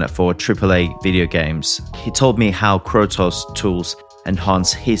designer for AAA video games. He told me how Krotos tools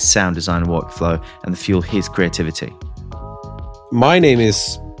enhance his sound design workflow and fuel his creativity. My name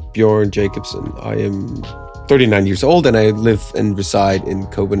is Bjorn Jacobsen. I am 39 years old and I live and reside in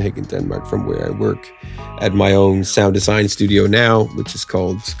Copenhagen, Denmark, from where I work at my own sound design studio now, which is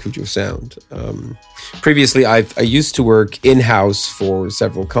called Kujo Sound. Previously, I used to work in-house for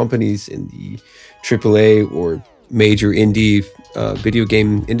several companies in the AAA or major indie video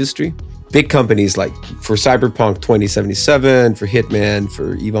game industry. Big companies like for Cyberpunk 2077, for Hitman,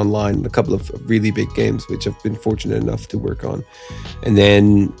 for EVE Online, and a couple of really big games, which I've been fortunate enough to work on. And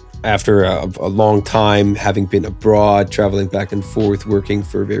then after a long time, having been abroad, traveling back and forth, working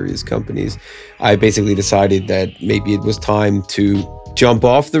for various companies, I basically decided that maybe it was time to jump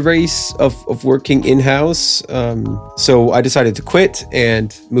off the race of working in-house. So I decided to quit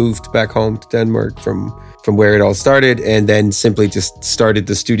and moved back home to Denmark from where it all started, and then simply just started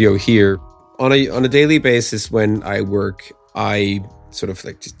the studio here. On a daily basis when I work, I sort of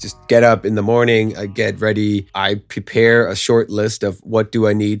like just get up in the morning, I get ready, I prepare a short list of what do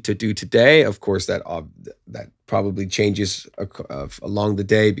I need to do today. Of course, that probably changes along the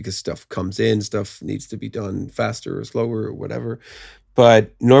day because stuff comes in, stuff needs to be done faster or slower or whatever.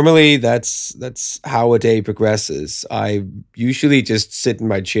 But normally that's how a day progresses. I usually just sit in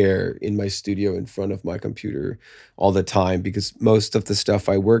my chair in my studio in front of my computer all the time because most of the stuff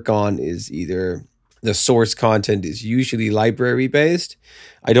I work on is either the source content is usually library based.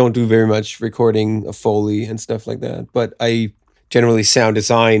 I don't do very much recording of Foley and stuff like that, but I generally sound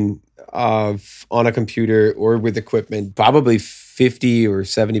design on a computer or with equipment. Probably 50 or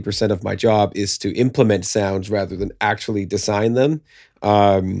 70% of my job is to implement sounds rather than actually design them,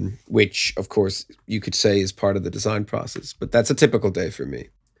 which of course you could say is part of the design process, but that's a typical day for me.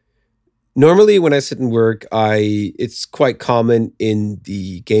 Normally when I sit and work, it's quite common in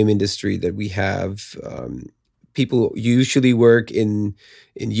the game industry that we have people usually work in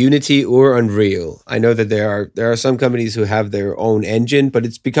Unity or Unreal. I know that there are some companies who have their own engine, but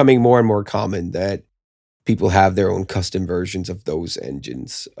it's becoming more and more common that people have their own custom versions of those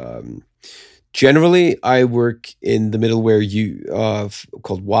engines. Generally, I work in the middleware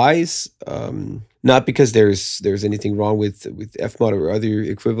called Wwise. Not because there's anything wrong with Fmod or other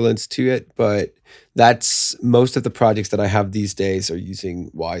equivalents to it, but that's most of the projects that I have these days are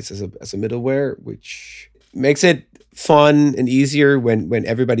using Wwise as a middleware, which makes it fun and easier when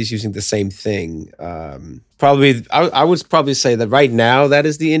everybody's using the same thing. I would probably say that right now that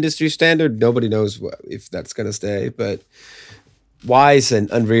is the industry standard. Nobody knows if that's going to stay, but Wwise and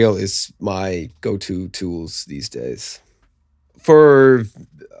Unreal is my go-to tools these days. For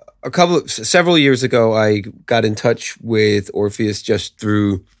several years ago, I got in touch with Orpheus just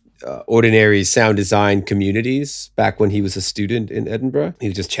through ordinary sound design communities back when he was a student in Edinburgh. He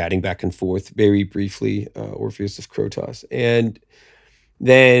was just chatting back and forth very briefly, Orpheus of Krotos. And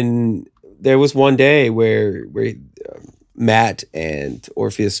then there was one day where Matt and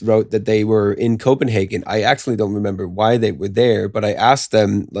Orpheus wrote that they were in Copenhagen. I actually don't remember why they were there, but I asked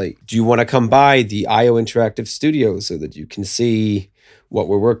them, like, do you want to come by the IO Interactive Studio so that you can see what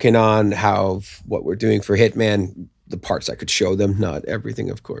we're working on, what we're doing for Hitman, the parts I could show them, not everything,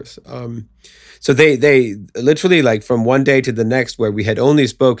 of course. So they literally, like, from one day to the next, where we had only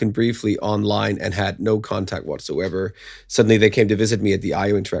spoken briefly online and had no contact whatsoever, suddenly they came to visit me at the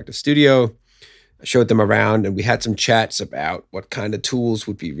IO Interactive Studio. I showed them around and we had some chats about what kind of tools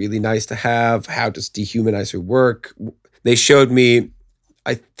would be really nice to have. How does Dehumanizer work? They showed me,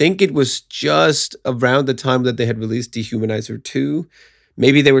 I think it was just around the time that they had released Dehumanizer 2.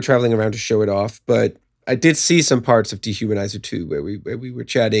 Maybe they were traveling around to show it off, but I did see some parts of Dehumanizer 2 where we were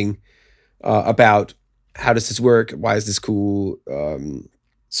chatting about how does this work? Why is this cool?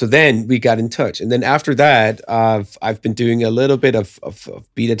 So then we got in touch. And then after that, I've been doing a little bit of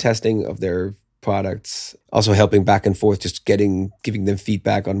beta testing of their products, also helping back and forth, just giving them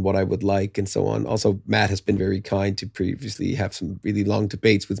feedback on what I would like and so on. Also, Matt has been very kind to previously have some really long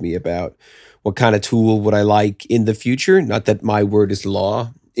debates with me about what kind of tool would I like in the future. Not that my word is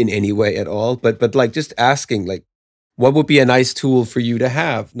law in any way at all, but like just asking, like, what would be a nice tool for you to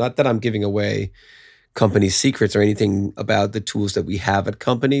have? Not that I'm giving away company secrets or anything about the tools that we have at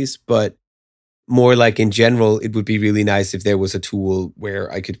companies, but more like in general, it would be really nice if there was a tool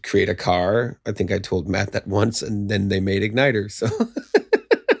where I could create a car. I think I told Matt that once, and then they made Igniter. So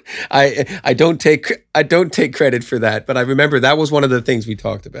I don't take credit for that, but I remember that was one of the things we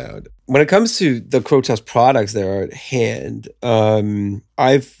talked about. When it comes to the Krotos products that are at hand,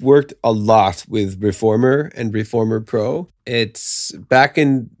 I've worked a lot with Reformer and Reformer Pro. It's back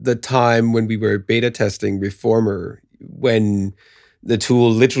in the time when we were beta testing Reformer, when the tool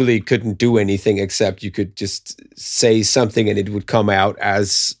literally couldn't do anything except you could just say something and it would come out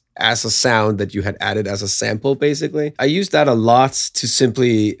as a sound that you had added as a sample, basically. I used that a lot to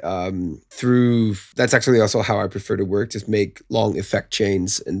simply that's actually also how I prefer to work, just make long effect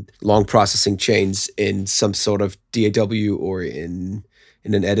chains and long processing chains in some sort of DAW or in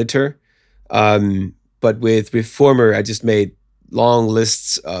an editor. But with Reformer, I just made long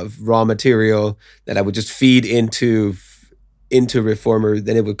lists of raw material that I would just feed into Reformer.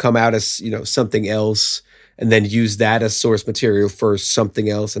 Then it would come out as, something else, and then use that as source material for something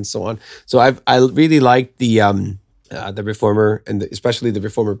else, and so on. So I really like the Reformer, and especially the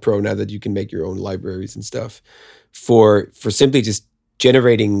Reformer Pro, now that you can make your own libraries and stuff for simply just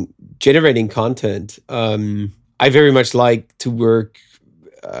generating content. I very much like to work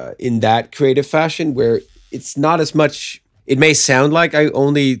in that creative fashion where it's not as much. It may sound like I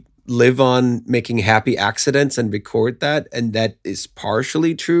only live on making happy accidents and record that, and that is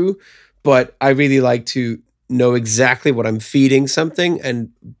partially true, but I really like to know exactly what I'm feeding something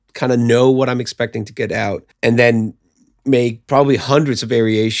and kind of know what I'm expecting to get out, and then make probably hundreds of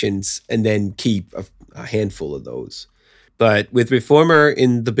variations and then keep a handful of those. But with Reformer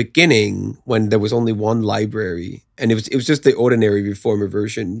in the beginning, when there was only one library, and it was just the ordinary Reformer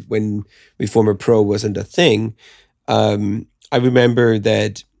version when Reformer Pro wasn't a thing, I remember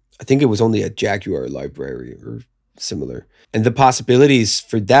that I think it was only a Jaguar library or similar. And the possibilities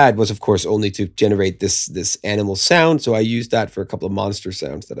for that was, of course, only to generate this animal sound. So I used that for a couple of monster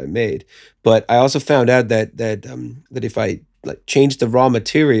sounds that I made. But I also found out that if I changed the raw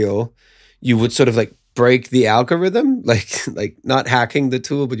material, you would sort of break the algorithm, like not hacking the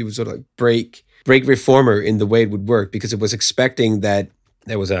tool, but you would sort of break Reformer in the way it would work, because it was expecting that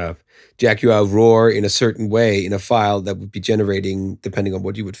there was a Jaguar roar in a certain way in a file that would be generating depending on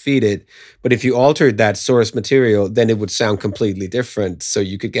what you would feed it. But if you altered that source material, then it would sound completely different. So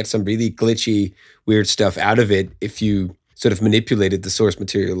you could get some really glitchy, weird stuff out of it if you sort of manipulated the source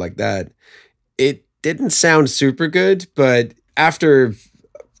material like that. It didn't sound super good, but after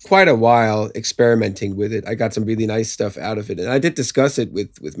quite a while experimenting with it, I got some really nice stuff out of it. And I did discuss it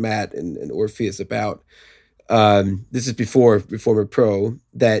with Matt and Orpheus about, this is before Reformer Pro,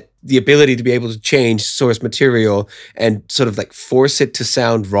 that the ability to be able to change source material and sort of force it to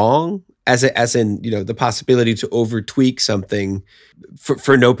sound wrong, as in the possibility to over tweak something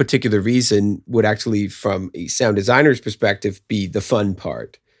for no particular reason, would actually, from a sound designer's perspective, be the fun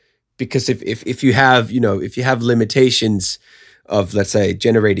part. Because if you have limitations of, let's say,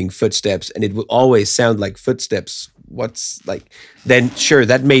 generating footsteps, and it will always sound like footsteps, then sure,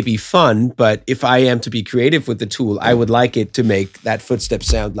 that may be fun, but if I am to be creative with the tool, I would like it to make that footstep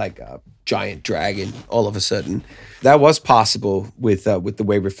sound like a giant dragon all of a sudden. That was possible with the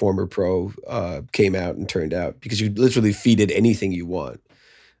way Reformer Pro came out and turned out, because you literally feed it anything you want.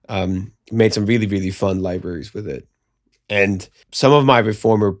 Made some really, really fun libraries with it. And some of my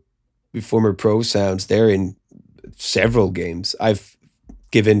Reformer Pro sounds, they're in several games. I've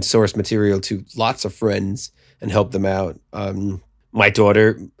given source material to lots of friends and helped them out. My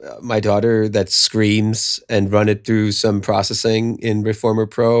daughter that screams and run it through some processing in Reformer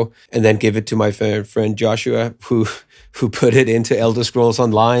Pro, and then give it to my friend Joshua, who put it into Elder Scrolls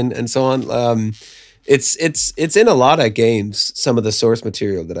Online and so on. It's in a lot of games, some of the source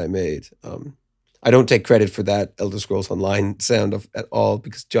material that I made. I don't take credit for that Elder Scrolls Online sound at all,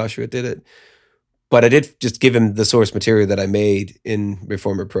 because Joshua did it. But I did just give him the source material that I made in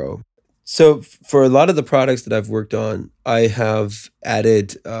Reformer Pro. So for a lot of the products that I've worked on, I have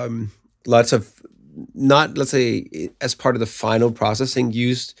added lots of, not, let's say, as part of the final processing,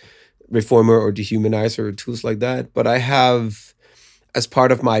 used Reformer or Dehumanizer or tools like that, but I have, as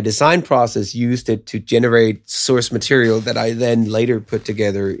part of my design process, used it to generate source material that I then later put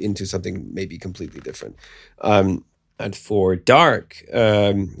together into something maybe completely different. And for Dark,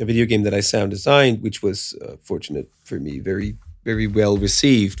 a video game that I sound designed, which was fortunate for me, very, very well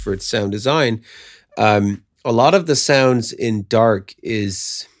received for its sound design. A lot of the sounds in Dark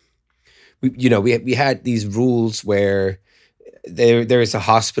is, we had these rules where there is a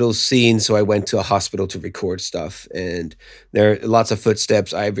hospital scene, so I went to a hospital to record stuff, and there are lots of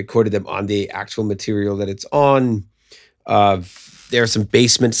footsteps. I recorded them on the actual material that it's on. There are some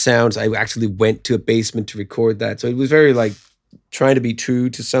basement sounds. I actually went to a basement to record that, so it was very like trying to be true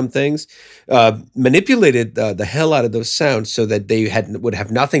to some things. Manipulated the hell out of those sounds so that they would have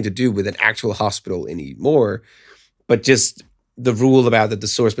nothing to do with an actual hospital anymore, but just the rule about that the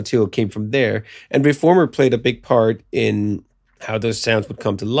source material came from there. And Reformer played a big part in how those sounds would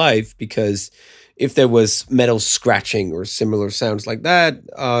come to life, because if there was metal scratching or similar sounds like that,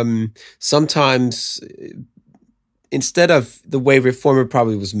 sometimes instead of the way Reformer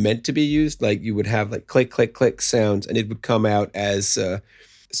probably was meant to be used, like you would have like click, click, click sounds, and it would come out as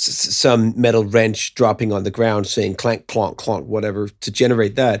some metal wrench dropping on the ground saying clank, clonk, clonk, whatever, to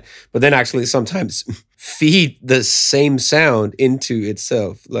generate that. But then actually sometimes feed the same sound into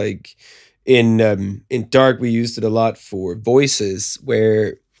itself. Like in Dark, we used it a lot for voices,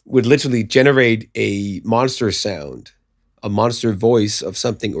 where would literally generate a monster sound, a monster voice of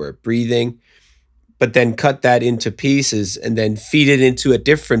something, or a breathing, but then cut that into pieces and then feed it into a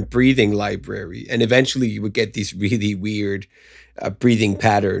different breathing library. And eventually you would get these really weird breathing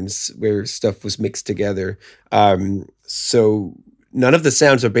patterns where stuff was mixed together. So none of the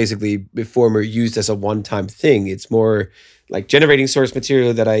sounds are basically Reformer used as a one-time thing. It's more like generating source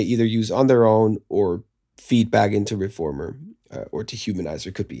material that I either use on their own or feed back into Reformer or to Humanizer.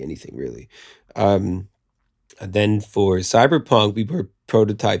 It could be anything really. And then for Cyberpunk, we were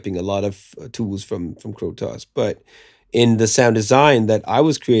prototyping a lot of tools from Krotos. But in the sound design that I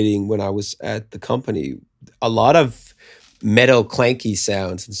was creating when I was at the company, a lot of metal clanky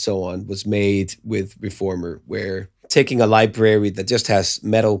sounds and so on was made with Reformer, where taking a library that just has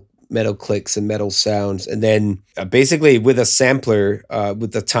metal clicks and metal sounds, and then basically with a sampler,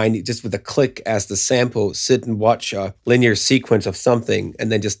 with a click as the sample, sit and watch a linear sequence of something,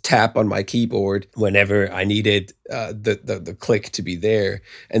 and then just tap on my keyboard whenever I needed the click to be there,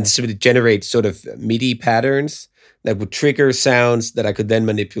 and sort of generate sort of MIDI patterns that would trigger sounds that I could then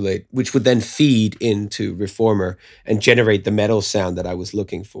manipulate, which would then feed into Reformer and generate the metal sound that I was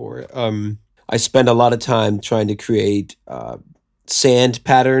looking for. I spent a lot of time trying to create sand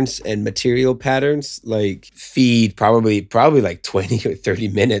patterns and material patterns, like feed probably like 20 or 30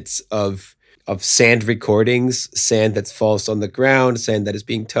 minutes of sand recordings, sand that falls on the ground, sand that is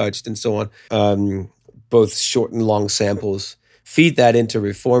being touched, and so on, both short and long samples. Feed that into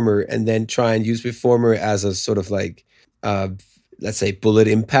Reformer, and then try and use Reformer as a sort of like, let's say, bullet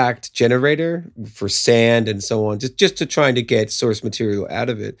impact generator for sand and so on, just to trying to get source material out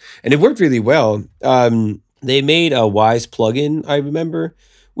of it. And it worked really well. They made a Wwise plugin, I remember,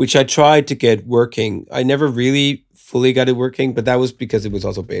 which I tried to get working. I never really fully got it working, but that was because it was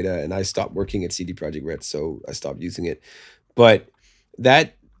also beta, and I stopped working at CD Projekt Red, so I stopped using it. But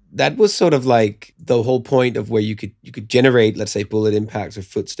that was sort of like the whole point of where you could generate, let's say, bullet impacts or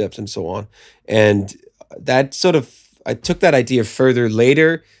footsteps and so on. And that sort of, I took that idea further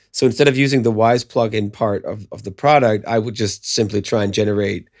later. So instead of using the Wwise plugin part of the product, I would just simply try and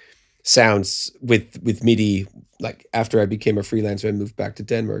generate sounds with MIDI. Like after I became a freelancer and moved back to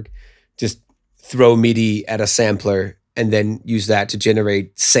Denmark, just throw MIDI at a sampler and then use that to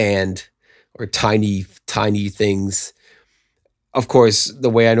generate sand or tiny things. Of course, the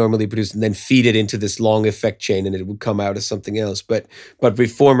way I normally produce, and then feed it into this long effect chain, and it would come out as something else. But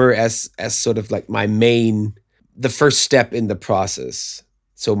Reformer as sort of like the first step in the process.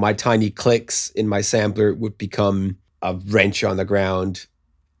 So my tiny clicks in my sampler would become a wrench on the ground,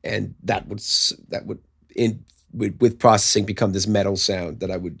 and that would with processing become this metal sound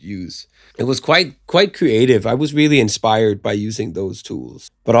that I would use. It was quite creative. I was really inspired by using those tools,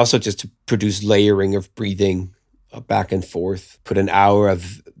 but also just to produce layering of breathing back and forth, put an hour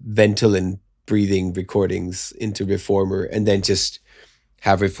of Ventolin breathing recordings into Reformer, and then just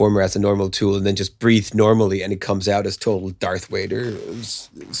have Reformer as a normal tool, and then just breathe normally, and it comes out as total Darth Vader. It was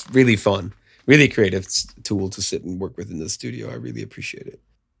really fun, really creative tool to sit and work with in the studio. I really appreciate it.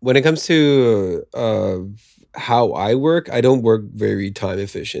 When it comes to how I work, I don't work very time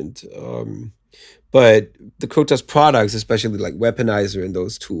efficient. But the Krotos products, especially like Weaponizer and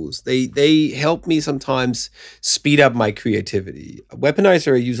those tools, they help me sometimes speed up my creativity.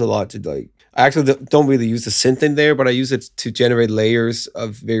 Weaponizer I use a lot to I actually don't really use the synth in there, but I use it to generate layers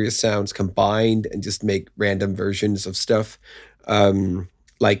of various sounds combined and just make random versions of stuff.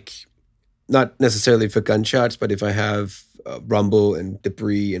 Like not necessarily for gunshots, but if I have rumble and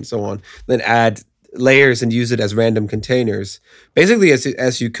debris and so on, then add layers and use it as random containers, basically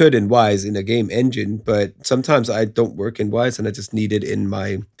as you could in Wwise in a game engine. But sometimes I don't work in Wwise and I just need it in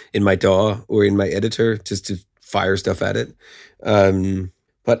my DAW or in my editor just to fire stuff at it.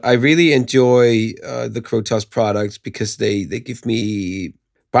 But I really enjoy the Krotos products because they give me,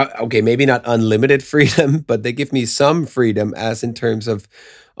 okay, maybe not unlimited freedom, but they give me some freedom, as in terms of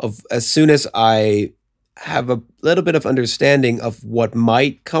as soon as I have a little bit of understanding of what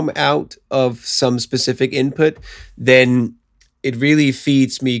might come out of some specific input, then it really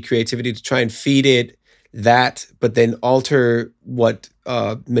feeds me creativity to try and feed it that, but then alter what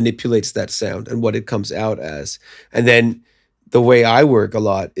manipulates that sound and what it comes out as. And then the way I work a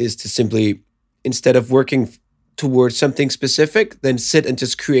lot is to simply, instead of working towards something specific, then sit and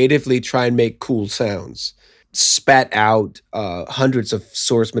just creatively try and make cool sounds. Spat out hundreds of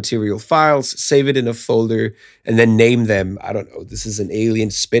source material files, save it in a folder, and then name them. I don't know, this is an alien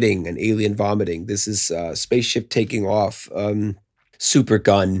spitting, an alien vomiting. This is spaceship taking off, super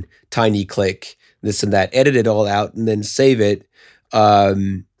gun, tiny click, this and that. Edit it all out and then save it.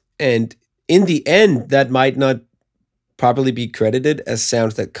 And in the end, that might not properly be credited as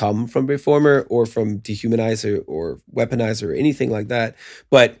sounds that come from Reformer or from Dehumanizer or Weaponizer or anything like that.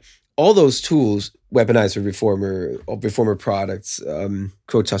 But all those tools, Weaponizer, Reformer products,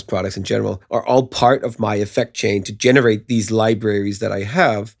 Krotos products in general, are all part of my effect chain to generate these libraries that I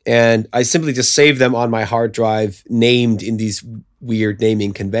have. And I simply just save them on my hard drive, named in these weird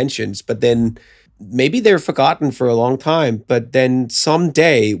naming conventions. But then maybe they're forgotten for a long time. But then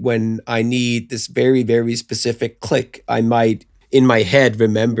someday when I need this very, very specific click, I might, in my head,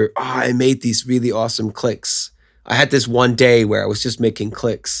 remember, I made these really awesome clicks. I had this one day where I was just making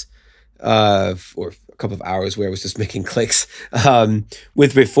clicks. Or a couple of hours where I was just making clicks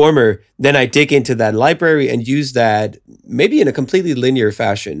with Reformer. Then I dig into that library and use that maybe in a completely linear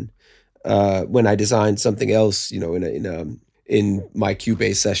fashion when I design something else, in my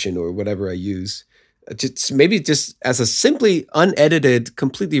Cubase session or whatever I use. Just as a simply unedited,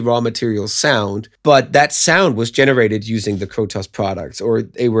 completely raw material sound, but that sound was generated using the Krotos products, or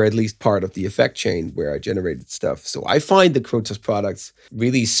they were at least part of the effect chain where I generated stuff. So I find the Krotos products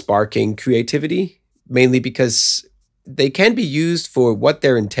really sparking creativity, mainly because they can be used for what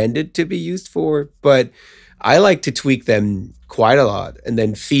they're intended to be used for, but I like to tweak them quite a lot and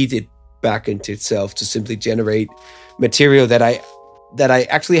then feed it back into itself to simply generate material that I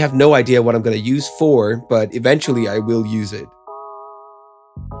actually have no idea what I'm going to use for, but eventually I will use it.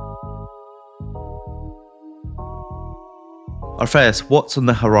 Orpheus, what's on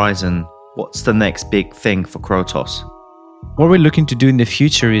the horizon? What's the next big thing for Krotos? What we're looking to do in the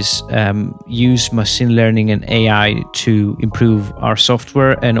future is use machine learning and AI to improve our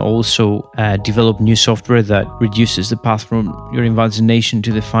software and also develop new software that reduces the path from your imagination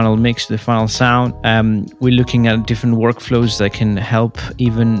to the final mix, to the final sound. We're looking at different workflows that can help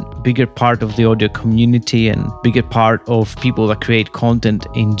even bigger part of the audio community and bigger part of people that create content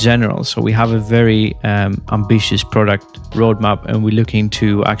in general. So we have a very ambitious product roadmap and we're looking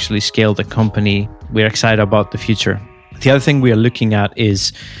to actually scale the company. We're excited about the future. The other thing we are looking at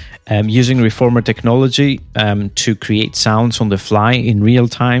is using Reformer technology to create sounds on the fly in real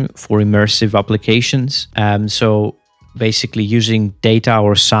time for immersive applications. So basically using data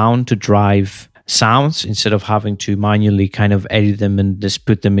or sound to drive sounds instead of having to manually kind of edit them and just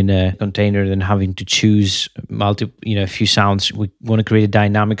put them in a container and having to choose a few sounds. We want to create a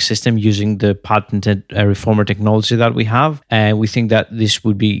dynamic system using the patented Reformer technology that we have. And we think that this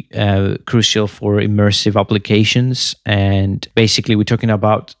would be crucial for immersive applications. And basically we're talking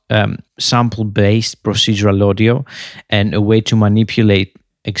about sample-based procedural audio and a way to manipulate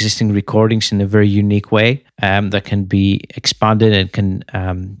existing recordings in a very unique way that can be expanded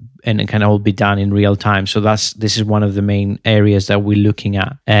and it can all be done in real time. So this is one of the main areas that we're looking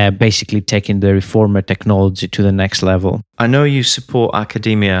at, basically taking the Reformer technology to the next level. I know you support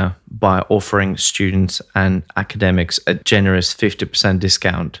academia by offering students and academics a generous 50%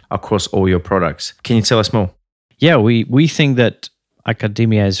 discount across all your products. Can you tell us more? Yeah, we think that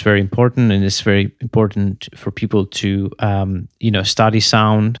academia is very important, and it's very important for people to study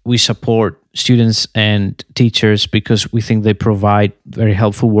sound. We support students and teachers because we think they provide very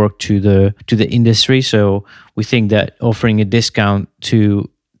helpful work to the industry. So we think that offering a discount to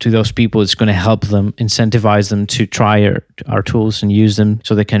those people is going to help them, incentivize them to try our tools and use them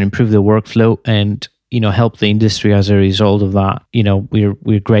so they can improve their workflow and help the industry as a result of that.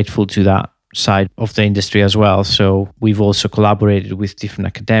 We're grateful to that side of the industry as well. So we've also collaborated with different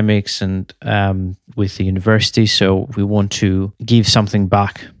academics and with the university. So we want to give something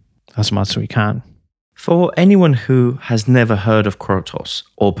back as much as we can. For anyone who has never heard of Krotos,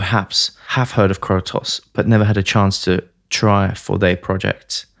 or perhaps have heard of Krotos, but never had a chance to try for their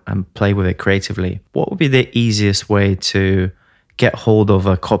project and play with it creatively, what would be the easiest way to get hold of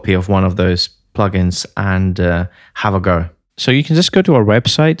a copy of one of those plugins and have a go? So you can just go to our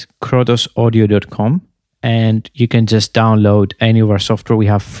website, krotosaudio.com, and you can just download any of our software. We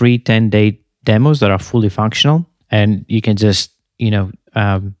have free 10-day demos that are fully functional, and you can just,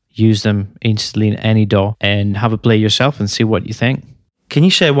 use them instantly in any DAW and have a play yourself and see what you think. Can you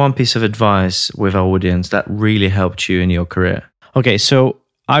share one piece of advice with our audience that really helped you in your career? Okay, so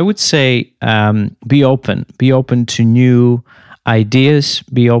I would say be open to new ideas,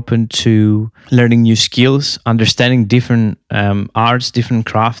 be open to learning new skills, understanding different arts, different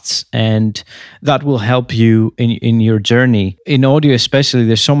crafts, and that will help you in your journey. In audio especially,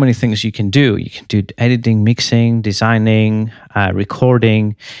 there's so many things you can do. You can do editing, mixing, designing,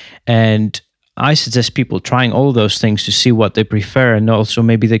 recording, and I suggest people trying all those things to see what they prefer, and also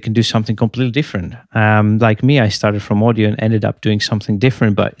maybe they can do something completely different. Like me, I started from audio and ended up doing something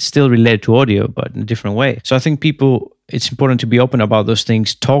different, but still related to audio, but in a different way. So I think it's important to be open about those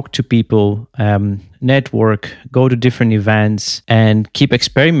things, talk to people, network, go to different events, and keep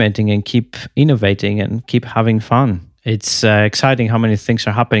experimenting and keep innovating and keep having fun. It's exciting how many things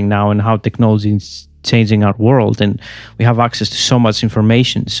are happening now and how technology is changing our world, and we have access to so much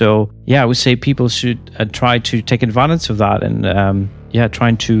information. So I would say people should try to take advantage of that and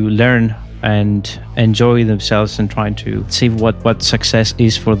trying to learn and enjoy themselves and trying to see what success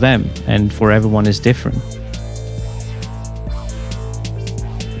is for them, and for everyone is different.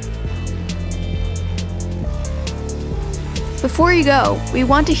 Before you go, we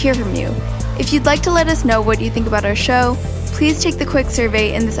want to hear from you. If you'd like to let us know what you think about our show, please take the quick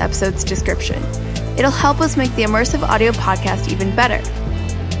survey in this episode's description. It'll help us make the Immersive Audio Podcast even better.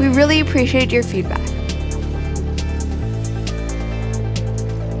 We really appreciate your feedback.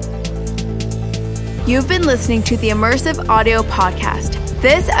 You've been listening to the Immersive Audio Podcast.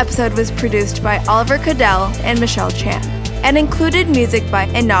 This episode was produced by Oliver Cadell and Michelle Chan, and included music by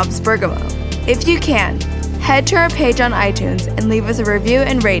Enobs Bergamo. If you can, head to our page on iTunes and leave us a review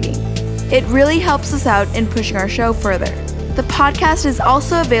and rating. It really helps us out in pushing our show further. The podcast is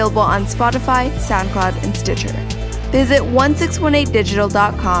also available on Spotify, SoundCloud, and Stitcher. Visit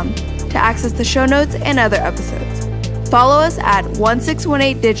 1618digital.com to access the show notes and other episodes. Follow us at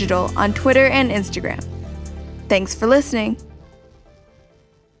 1618digital on Twitter and Instagram. Thanks for listening.